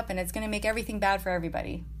shoot way up, and it's going to make everything bad for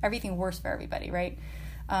everybody, everything worse for everybody, right?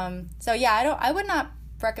 I would not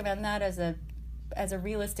recommend that as a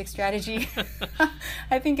realistic strategy.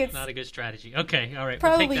 I think it's not a good strategy. Okay, all right.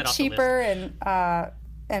 Probably we'll take that cheaper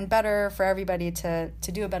and better for everybody to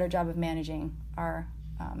do a better job of managing our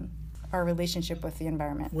relationship with the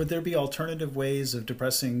environment. Would there be alternative ways of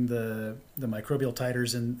depressing the microbial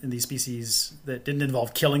titers in these species that didn't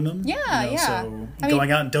involve killing them? Yeah. So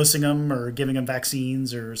going out and dosing them or giving them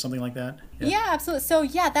vaccines or something like that? Yeah, absolutely. So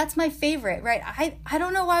that's my favorite, right? I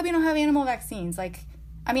don't know why we don't have animal vaccines.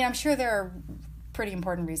 I'm sure there are pretty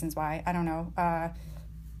important reasons why. I don't know.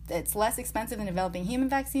 it's less expensive than developing human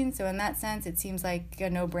vaccines. So in that sense, it seems like a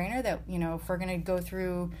no-brainer that, if we're going to go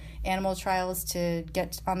through animal trials to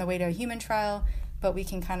get on the way to a human trial, but we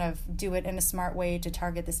can kind of do it in a smart way to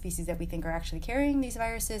target the species that we think are actually carrying these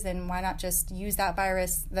viruses, then why not just use that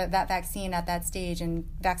virus, that vaccine at that stage and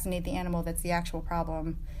vaccinate the animal that's the actual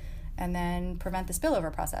problem and then prevent the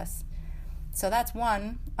spillover process. So that's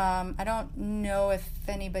one. I don't know if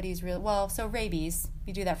anybody's really... Well, so rabies.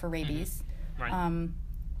 We do that for rabies. Right.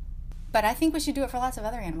 But I think we should do it for lots of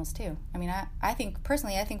other animals, too. I mean, I think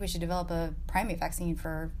we should develop a primate vaccine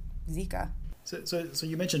for Zika. So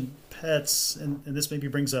you mentioned pets, and this maybe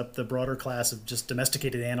brings up the broader class of just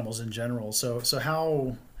domesticated animals in general. So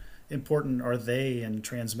how important are they in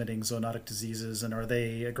transmitting zoonotic diseases, and are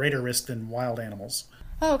they a greater risk than wild animals?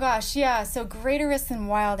 Oh gosh, yeah. So greater risk than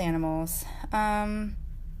wild animals.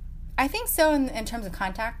 I think so in terms of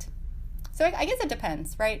contact. So I guess it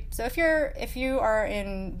depends, right? So if you are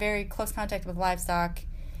in very close contact with livestock,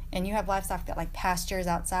 and you have livestock that like pastures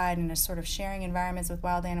outside and is sort of sharing environments with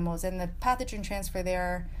wild animals, and the pathogen transfer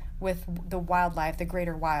there with the wildlife, the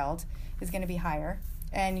greater wild, is going to be higher.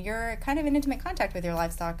 And you're kind of in intimate contact with your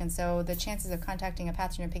livestock, and so the chances of contacting a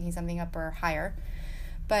pathogen and picking something up are higher.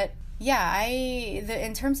 But yeah,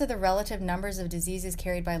 in terms of the relative numbers of diseases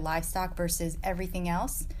carried by livestock versus everything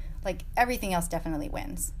else, like everything else definitely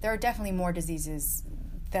wins. There are definitely more diseases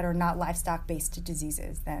that are not livestock-based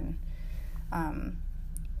diseases than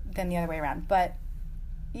the other way around. But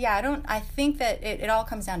yeah, I think that it all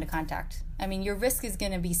comes down to contact. I mean, your risk is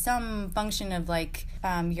going to be some function of like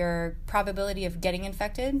your probability of getting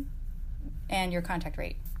infected and your contact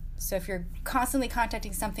rate. So if you're constantly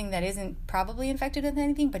contacting something that isn't probably infected with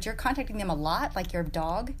anything, but you're contacting them a lot, like your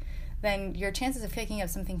dog, then your chances of picking up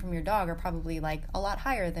something from your dog are probably like a lot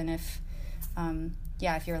higher than if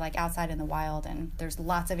you're like outside in the wild and there's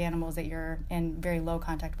lots of animals that you're in very low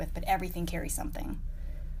contact with, but everything carries something.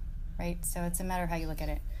 Right? So it's a matter of how you look at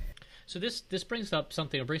it. So this brings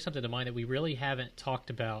something to mind that we really haven't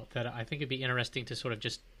talked about that I think it'd be interesting to sort of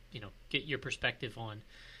just, get your perspective on.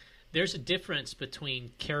 There's a difference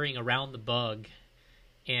between carrying around the bug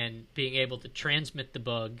and being able to transmit the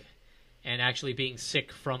bug and actually being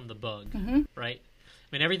sick from the bug, right? I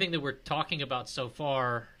mean, everything that we're talking about so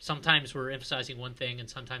far, sometimes we're emphasizing one thing and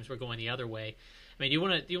sometimes we're going the other way. I mean, do you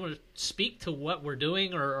want to speak to what we're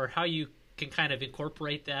doing or how you can kind of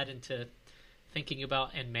incorporate that into thinking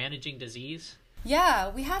about and managing disease? Yeah,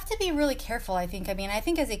 we have to be really careful, I think. I mean, I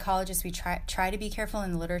think as ecologists, we try to be careful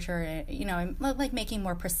in the literature, like making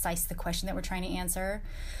more precise the question that we're trying to answer.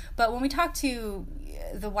 But when we talk to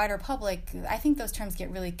the wider public, I think those terms get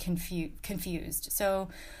really confused. So,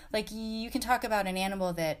 like, you can talk about an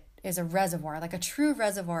animal that is a reservoir. Like, a true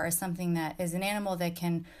reservoir is something that is an animal that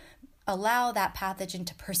can allow that pathogen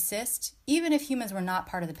to persist, even if humans were not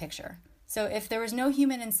part of the picture. So if there was no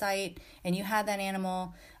human in sight and you had that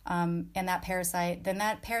animal and that parasite, then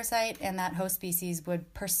that parasite and that host species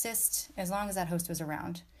would persist as long as that host was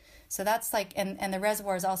around. So that's like, and the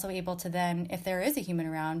reservoir is also able to then, if there is a human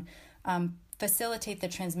around, facilitate the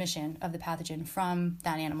transmission of the pathogen from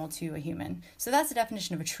that animal to a human. So that's the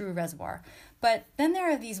definition of a true reservoir. But then there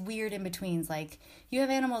are these weird in-betweens, like you have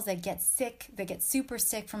animals that get sick, that get super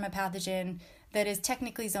sick from a pathogen that is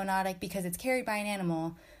technically zoonotic because it's carried by an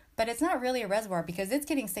animal, but it's not really a reservoir because it's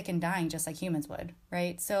getting sick and dying just like humans would,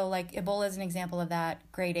 right? So like Ebola is an example of that.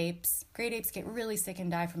 Great apes get really sick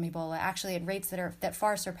and die from Ebola, actually at rates that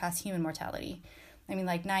far surpass human mortality. I mean,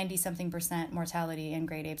 like 90-something% mortality in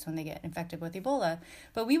great apes when they get infected with Ebola.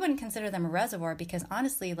 But we wouldn't consider them a reservoir because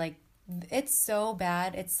honestly, like, it's so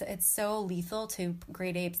bad, it's so lethal to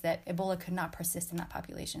great apes that Ebola could not persist in that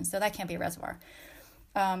population. So that can't be a reservoir.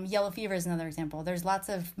 Yellow fever is another example. There's lots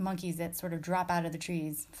of monkeys that sort of drop out of the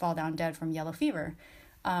trees, fall down dead from yellow fever,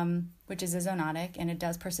 which is a zoonotic, and it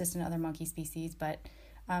does persist in other monkey species. But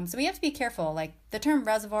so we have to be careful. Like, the term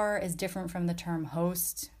reservoir is different from the term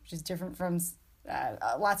host, which is different from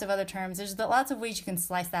lots of other terms. There's lots of ways you can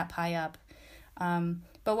slice that pie up.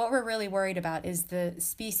 But what we're really worried about is the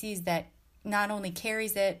species that not only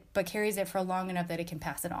carries it, but carries it for long enough that it can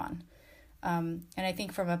pass it on. And I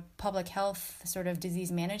think from a public health sort of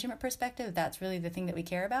disease management perspective, that's really the thing that we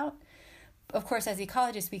care about. Of course, as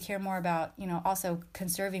ecologists, we care more about, also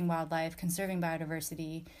conserving wildlife, conserving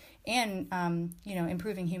biodiversity, and,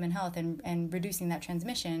 improving human health and reducing that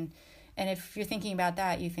transmission. And if you're thinking about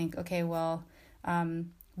that, you think, okay, well,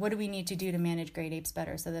 what do we need to do to manage great apes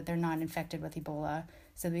better so that they're not infected with Ebola,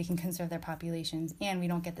 so that we can conserve their populations and we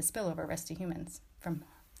don't get the spillover risk to humans from,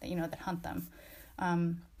 that hunt them.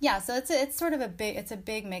 So it's sort of a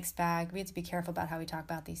big mixed bag. We have to be careful about how we talk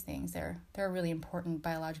about these things. There are really important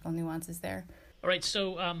biological nuances there. All right,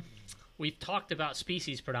 so we've talked about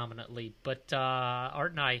species predominantly, but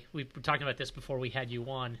Art and I, we were talking about this before we had you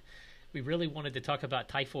on. We really wanted to talk about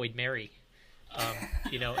Typhoid Mary,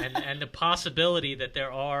 and the possibility that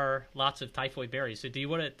there are lots of Typhoid Marys. So do you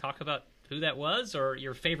want to talk about who that was, or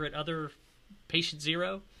your favorite other patient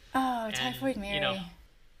zero? Oh, Typhoid Mary.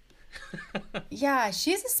 Yeah,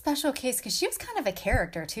 she's a special case because she was kind of a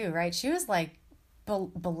character too, right? She was like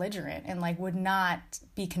belligerent and like would not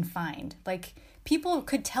be confined. Like people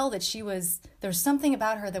could tell that there's something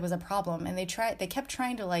about her that was a problem, and they kept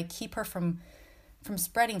trying to like keep her from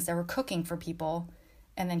spreading. So they were cooking for people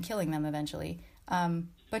and then killing them eventually.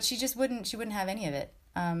 But she just wouldn't have any of it.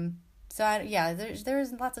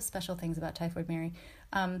 There's lots of special things about Typhoid Mary.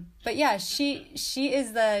 But yeah,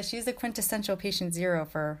 she's the quintessential patient zero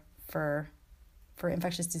for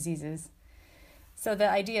infectious diseases. So the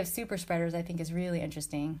idea of super spreaders, I think, is really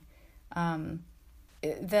interesting.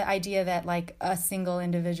 The idea that like a single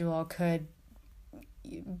individual could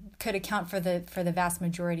account for the vast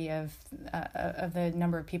majority of the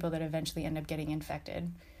number of people that eventually end up getting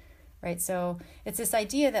infected, right? So it's this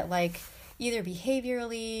idea that like either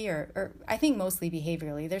behaviorally or I think mostly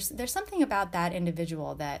behaviorally, there's something about that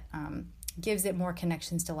individual that gives it more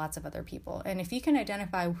connections to lots of other people. And if you can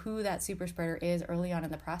identify who that super spreader is early on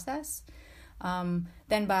in the process,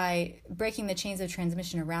 then by breaking the chains of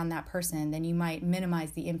transmission around that person, then you might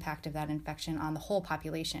minimize the impact of that infection on the whole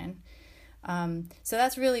population. So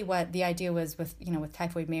that's really what the idea was with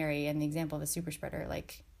Typhoid Mary and the example of a super spreader.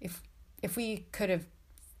 Like if we could have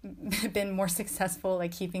been more successful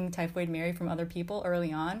like keeping Typhoid Mary from other people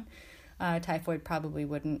early on, typhoid probably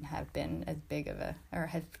wouldn't have been as big of or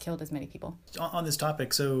have killed as many people. On this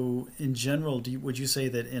topic, so in general, would you say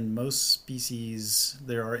that in most species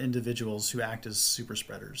there are individuals who act as super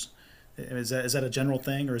spreaders? Is that a general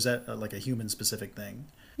thing, or is that like a human specific thing?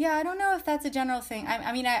 Yeah, I don't know if that's a general thing.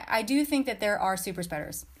 I do think that there are super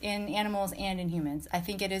spreaders in animals and in humans. I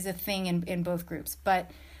think it is a thing in both groups.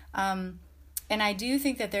 But, and I do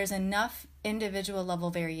think that there's enough individual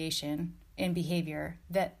level variation in behavior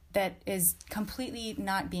that is completely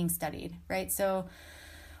not being studied, right? So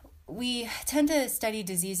we tend to study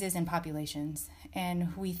diseases in populations,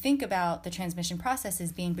 and we think about the transmission process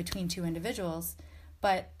as being between two individuals,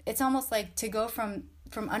 but it's almost like to go from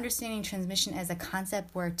understanding transmission as a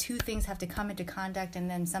concept where two things have to come into contact and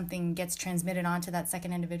then something gets transmitted onto that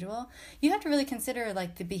second individual. You have to really consider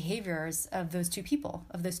like the behaviors of those two people,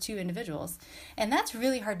 of those two individuals. And that's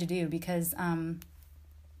really hard to do because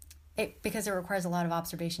it requires a lot of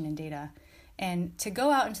observation and data. And to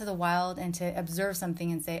go out into the wild and to observe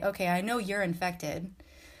something and say, okay, I know you're infected,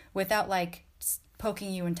 without like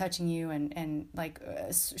poking you and touching you and like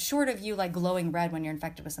short of you like glowing red when you're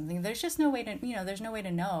infected with something, there's just no way to there's no way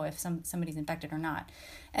to know if somebody's infected or not.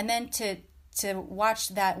 And then to watch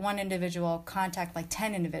that one individual contact like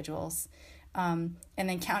 10 individuals and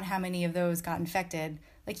then count how many of those got infected,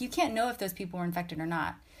 like you can't know if those people were infected or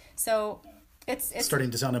not. So it's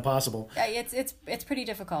starting to sound impossible. It's pretty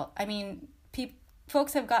difficult. I mean,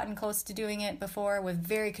 folks have gotten close to doing it before with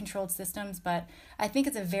very controlled systems, but I think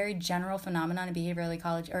it's a very general phenomenon in behavioral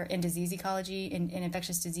ecology or in disease ecology, in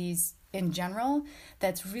infectious disease in general,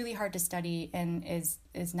 that's really hard to study and is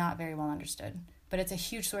not very well understood. But it's a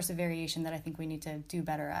huge source of variation that I think we need to do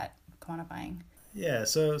better at quantifying. Yeah,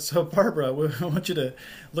 so Barbara, I want you to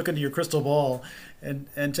look into your crystal ball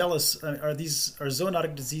and tell us, are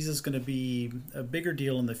zoonotic diseases going to be a bigger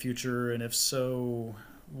deal in the future, and if so,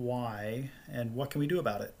 why, and what can we do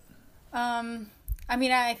about it?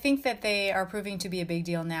 I think that they are proving to be a big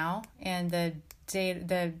deal now, and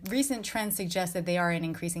the recent trends suggest that they are an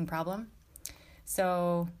increasing problem.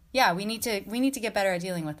 So yeah, we need to get better at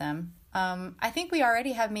dealing with them. I think we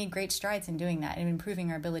already have made great strides in doing that and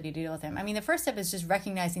improving our ability to deal with them. I mean, the first step is just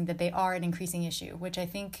recognizing that they are an increasing issue, which I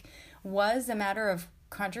think was a matter of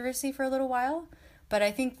controversy for a little while. But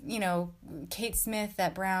I think, Kate Smith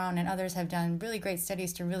at Brown and others have done really great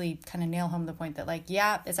studies to really kind of nail home the point that, like,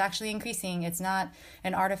 yeah, it's actually increasing. It's not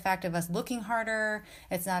an artifact of us looking harder.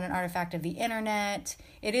 It's not an artifact of the internet.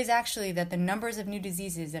 It is actually that the numbers of new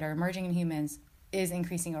diseases that are emerging in humans is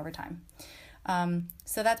increasing over time.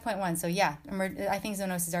 So that's point one. So yeah, I think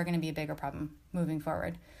zoonoses are going to be a bigger problem moving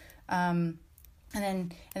forward. And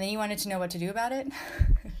then you wanted to know what to do about it?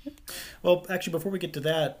 Well, actually, before we get to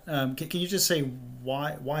that, can you just say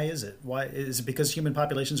why is it? Why is it because human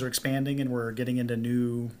populations are expanding and we're getting into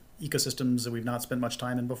new ecosystems that we've not spent much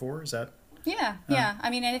time in before? Is that? Yeah. I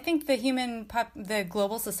mean, I think the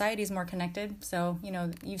global society is more connected. So,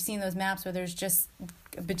 you've seen those maps where there's just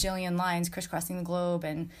a bajillion lines crisscrossing the globe,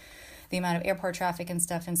 and the amount of airport traffic and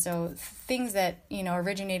stuff. And so things that,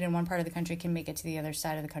 originate in one part of the country can make it to the other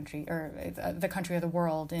side of the country, or the country or the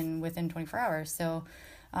world within 24 hours. So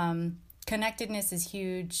connectedness is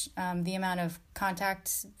huge. The amount of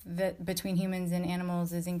contact between humans and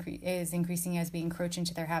animals is increasing as we encroach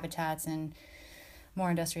into their habitats, and more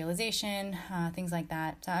industrialization, things like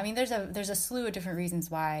that. So, I mean, there's a slew of different reasons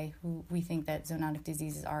why we think that zoonotic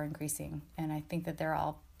diseases are increasing, and I think that they're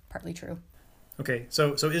all partly true. Okay,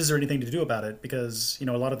 so is there anything to do about it? Because, a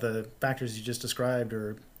lot of the factors you just described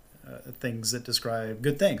are things that describe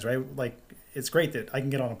good things, right? Like, it's great that I can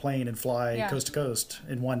get on a plane and fly coast to coast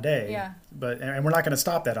in one day. Yeah. And we're not going to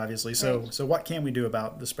stop that, obviously. So Right. So what can we do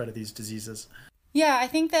about the spread of these diseases? Yeah, I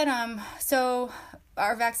think that so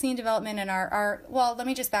our vaccine development and our well, let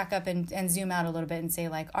me just back up and zoom out a little bit and say,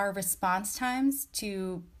 like, our response times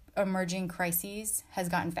to emerging crises has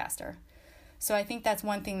gotten faster. So I think that's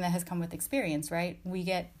one thing that has come with experience, right? We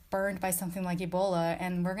get burned by something like Ebola,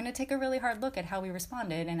 and we're going to take a really hard look at how we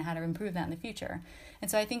responded and how to improve that in the future.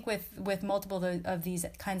 And so I think with multiple of these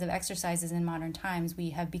kinds of exercises in modern times,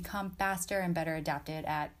 we have become faster and better adapted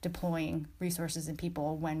at deploying resources and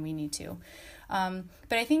people when we need to.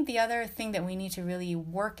 But I think the other thing that we need to really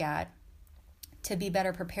work at to be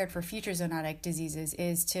better prepared for future zoonotic diseases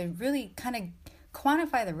is to really kind of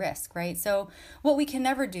quantify the risk, right? So what we can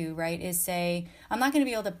never do, right, is say, I'm not going to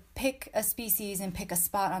be able to pick a species and pick a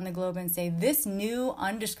spot on the globe and say, this new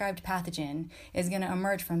undescribed pathogen is going to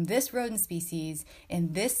emerge from this rodent species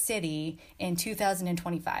in this city in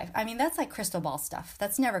 2025. I mean, that's like crystal ball stuff.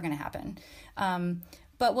 That's never going to happen.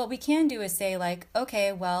 But what we can do is say, like,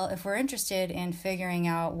 okay, well, if we're interested in figuring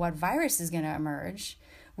out what virus is going to emerge,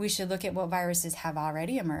 we should look at what viruses have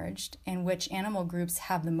already emerged and which animal groups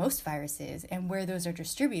have the most viruses and where those are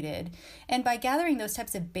distributed. And by gathering those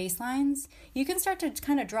types of baselines, you can start to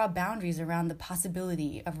kind of draw boundaries around the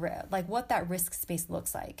possibility of like what that risk space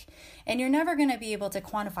looks like. And you're never going to be able to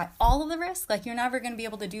quantify all of the risk. Like, you're never going to be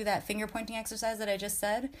able to do that finger pointing exercise that I just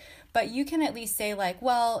said. But you can at least say, like,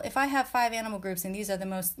 well, if I have 5 animal groups and these are the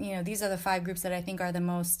most, these are the 5 groups that I think are the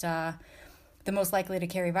most likely to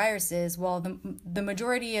carry viruses, well, the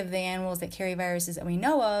majority of the animals that carry viruses that we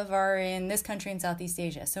know of are in this country in Southeast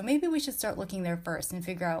Asia. So maybe we should start looking there first and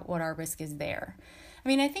figure out what our risk is there. I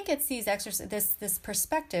mean, I think it's this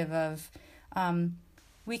perspective of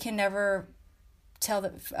we can never tell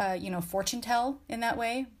fortune tell in that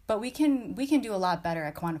way, but we can do a lot better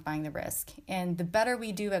at quantifying the risk. And the better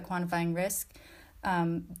we do at quantifying risk,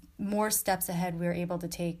 more steps ahead we're able to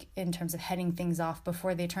take in terms of heading things off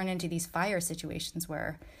before they turn into these fire situations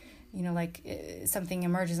where, something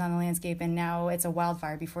emerges on the landscape and now it's a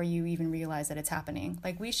wildfire before you even realize that it's happening.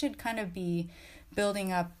 Like, we should kind of be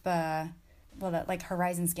building up, that like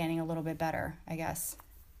horizon scanning a little bit better, I guess,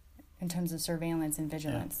 in terms of surveillance and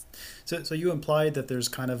vigilance. Yeah. So you implied that there's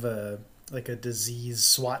kind of a disease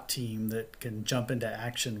SWAT team that can jump into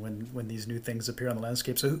action when these new things appear on the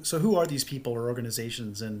landscape. So who are these people or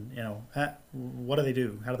organizations, and what do they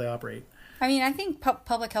do? How do they operate? I mean, I think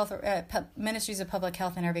public health, ministries of public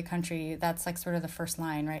health in every country, that's like sort of the first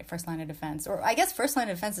line, right? First line of defense. Or I guess first line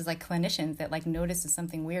of defense is like clinicians that like notice that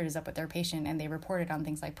something weird is up with their patient and they report it on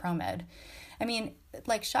things like ProMed. I mean,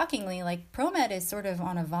 like, shockingly, like, ProMed is sort of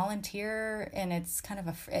on a volunteer, and it's kind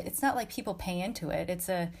of it's not like people pay into it. It's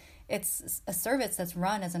a service that's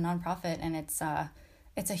run as a nonprofit, and it's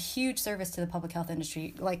a huge service to the public health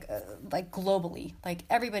industry, like globally. Like,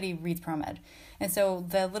 everybody reads ProMed. And so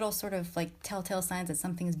the little sort of like telltale signs that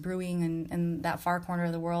something is brewing in that far corner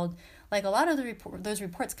of the world, like, a lot of those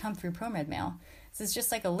reports come through ProMed mail. So it's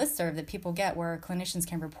just like a listserv that people get where clinicians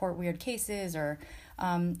can report weird cases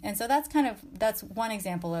and so that's one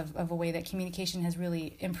example of a way that communication has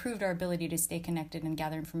really improved our ability to stay connected and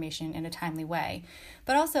gather information in a timely way.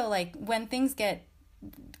 But also, like, when things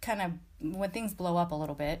blow up a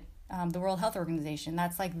little bit, the World Health Organization,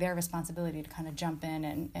 that's like their responsibility to kind of jump in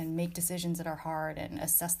and make decisions that are hard and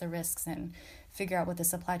assess the risks and figure out what the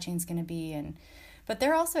supply chain is going to be. But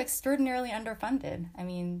they're also extraordinarily underfunded. I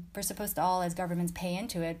mean, we're supposed to all, as governments, pay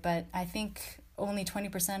into it, but I think only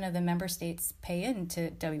 20% of the member states pay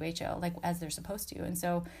into WHO, like, as they're supposed to. And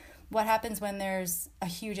so what happens when there's a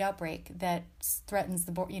huge outbreak that threatens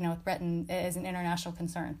threaten as an international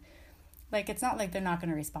concern? Like, it's not like they're not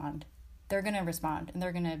going to respond. They're going to respond, and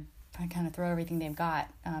they're going to kind of throw everything they've got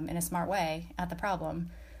in a smart way at the problem.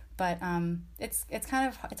 But it's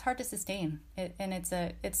hard to sustain it, and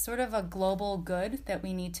it's sort of a global good that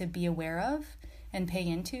we need to be aware of and pay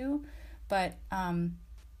into, but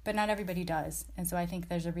not everybody does, and so I think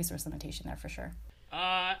there's a resource limitation there for sure.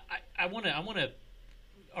 I want to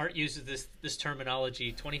Art uses this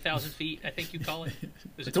terminology, 20,000 feet, I think you call it.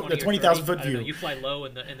 Is it The 20,000 foot view. You fly low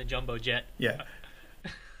in the jumbo jet. Yeah.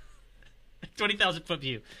 20,000 foot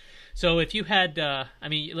view. So if you had,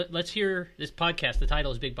 let's hear this podcast. The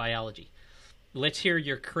title is Big Biology. Let's hear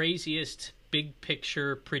your craziest big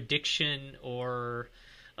picture prediction or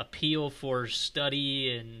appeal for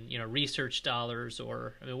study and research dollars,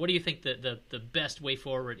 or what do you think the best way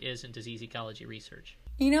forward is in disease ecology research?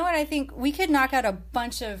 You know what, I think we could knock out a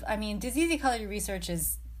bunch of, disease ecology research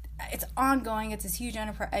it's ongoing. It's this huge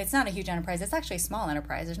enterprise. It's not a huge enterprise. It's actually a small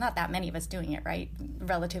enterprise. There's not that many of us doing it, right?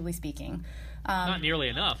 Relatively speaking. Not nearly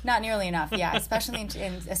enough. Not nearly enough, yeah,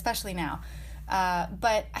 especially now.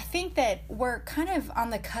 But I think that we're kind of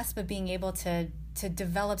on the cusp of being able to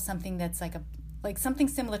develop something that's like something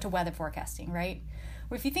similar to weather forecasting, right?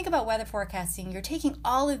 Where if you think about weather forecasting, you're taking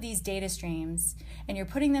all of these data streams and you're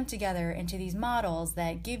putting them together into these models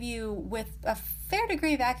that give you, with a fair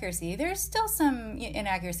degree of accuracy, there's still some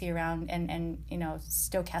inaccuracy around and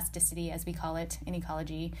stochasticity, as we call it in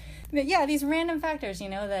ecology. But yeah, these random factors,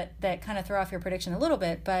 that kind of throw off your prediction a little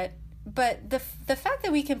bit, but the fact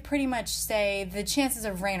that we can pretty much say the chances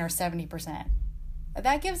of rain are 70%,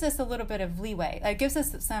 that gives us a little bit of leeway. It gives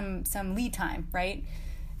us some lead time, right?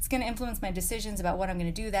 It's going to influence my decisions about what I'm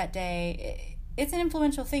going to do that day. It's an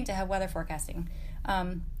influential thing to have weather forecasting.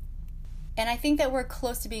 And I think that we're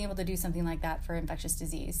close to being able to do something like that for infectious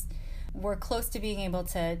disease. We're close to being able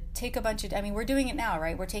to take a bunch of, we're doing it now,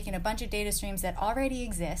 right? We're taking a bunch of data streams that already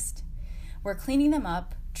exist. We're cleaning them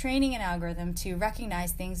up, training an algorithm to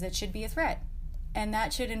recognize things that should be a threat. And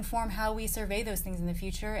that should inform how we survey those things in the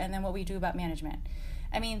future and then what we do about management.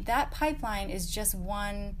 That pipeline is just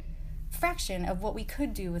one fraction of what we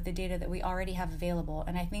could do with the data that we already have available.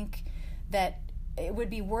 And I think that it would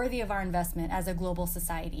be worthy of our investment as a global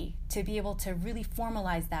society to be able to really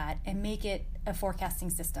formalize that and make it a forecasting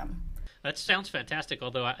system. That sounds fantastic,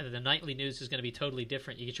 although the nightly news is going to be totally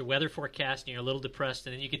different. You get your weather forecast and you're a little depressed,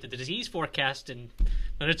 and then you get the disease forecast and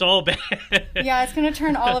it's all bad. Yeah, it's going to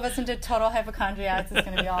turn all of us into total hypochondriacs. It's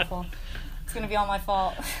going to be awful. It's going to be all my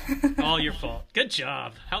fault. All your fault. Good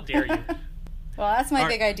job. How dare you? Well, that's my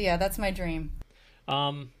big idea. That's my dream.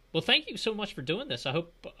 Well, thank you so much for doing this. I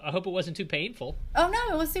hope it wasn't too painful. Oh,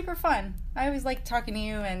 no, it was super fun. I always like talking to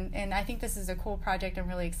you, and I think this is a cool project. I'm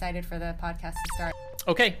really excited for the podcast to start.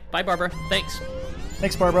 Okay, bye, Barbara. Thanks.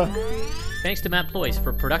 Thanks, Barbara. Thanks to Matt Ployce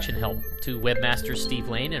for production help, to webmasters Steve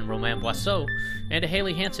Lane and Romain Boisseau, and to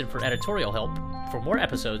Haley Hansen for editorial help. For more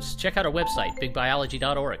episodes, check out our website,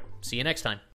 bigbiology.org. See you next time.